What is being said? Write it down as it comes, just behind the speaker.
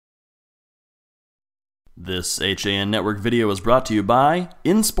This HAN Network video is brought to you by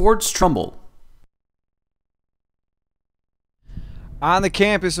In Sports Trumbull. On the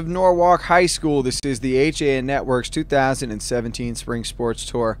campus of Norwalk High School, this is the HAN Network's 2017 Spring Sports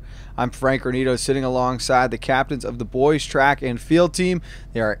Tour. I'm Frank Granito, sitting alongside the captains of the boys track and field team.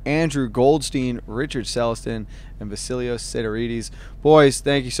 They are Andrew Goldstein, Richard Celestin, and Vasilios Seitaritis. Boys,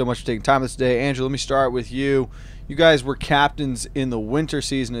 thank you so much for taking time this day. Andrew, let me start with you. You guys were captains in the winter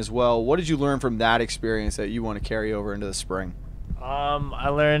season as well. What did you learn from that experience that you want to carry over into the spring? I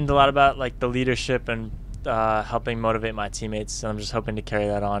learned a lot about the leadership and helping motivate my teammates. I'm just hoping to carry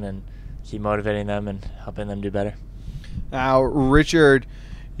that on and keep motivating them and helping them do better. Now, Richard,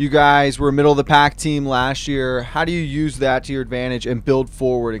 you guys were a middle-of-the-pack team last year. How do you use that to your advantage and build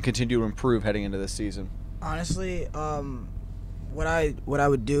forward and continue to improve heading into this season? Honestly, what I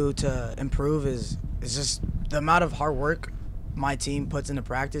would do to improve is just the amount of hard work my team puts into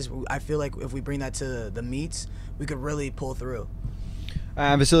practice. I feel like if we bring that to the meets, we could really pull through.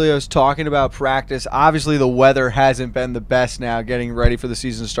 Vasilios, talking about practice, obviously the weather hasn't been the best now getting ready for the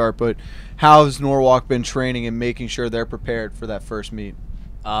season start, but how's Norwalk been training and making sure they're prepared for that first meet?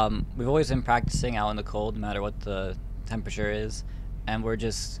 We've always been practicing out in the cold no matter what the temperature is, and we're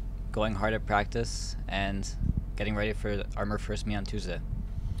just going hard at practice and getting ready for our first meet on Tuesday.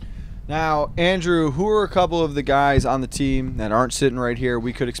 Now, Andrew, who are a couple of the guys on the team that aren't sitting right here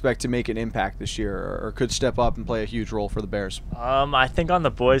we could expect to make an impact this year or could step up and play a huge role for the Bears? I think on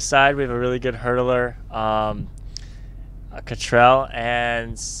the boys' side, we have a really good hurdler, Cottrell,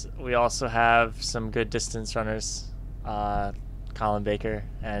 and we also have some good distance runners, Colin Baker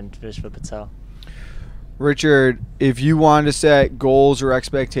and Vishwa Patel. Richard, if you wanted to set goals or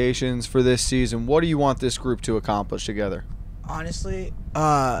expectations for this season, what do you want this group to accomplish together? Honestly,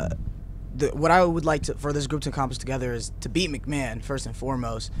 what I would like for this group to accomplish together is to beat McMahon first and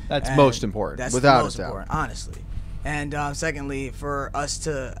foremost. That's most important, that's without the most a doubt. important, honestly. And secondly, for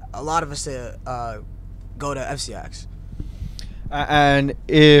a lot of us to go to FCIACs. And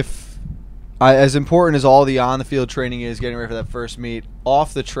if as important as all the on-the-field training is, getting ready for that first meet,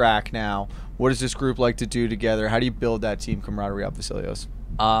 off the track now, what does this group like to do together? How do you build that team camaraderie up, Vasilios?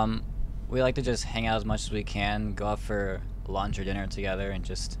 We like to just hang out as much as we can, go out for lunch or dinner together, and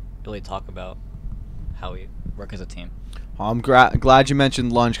just really talk about how we work as a team. I'm glad you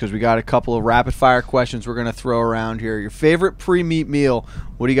mentioned lunch because we got a couple of rapid-fire questions we're going to throw around here. Your favorite pre-meet meal,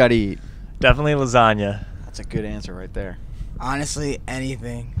 what do you got to eat? Definitely lasagna. That's a good answer right there. Honestly,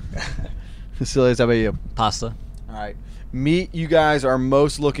 anything. Vasilios, how about you? Pasta. All right. Meet you guys are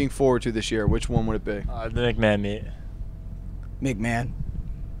most looking forward to this year. Which one would it be? The McMahon meet. McMahon.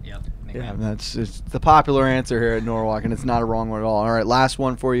 Yep. Yeah, it's the popular answer here at Norwalk, and it's not a wrong one at all. All right, last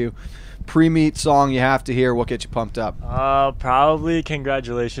one for you. Pre-meet song you have to hear. What gets you pumped up? Probably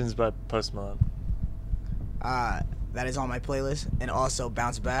Congratulations by Post Malone. That is on my playlist, and also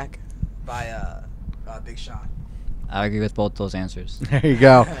Bounce Back by Big Sean. I agree with both those answers. There you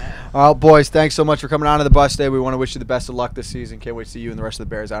go. All right, boys, thanks so much for coming on to the bus day. We want to wish you the best of luck this season. Can't wait to see you and the rest of the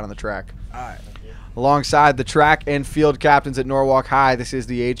Bears out on the track. All right. Alongside the track and field captains at Norwalk High, this is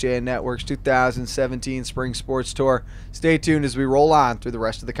the HAN Network's 2017 Spring Sports Tour. Stay tuned as we roll on through the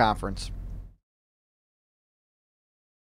rest of the conference.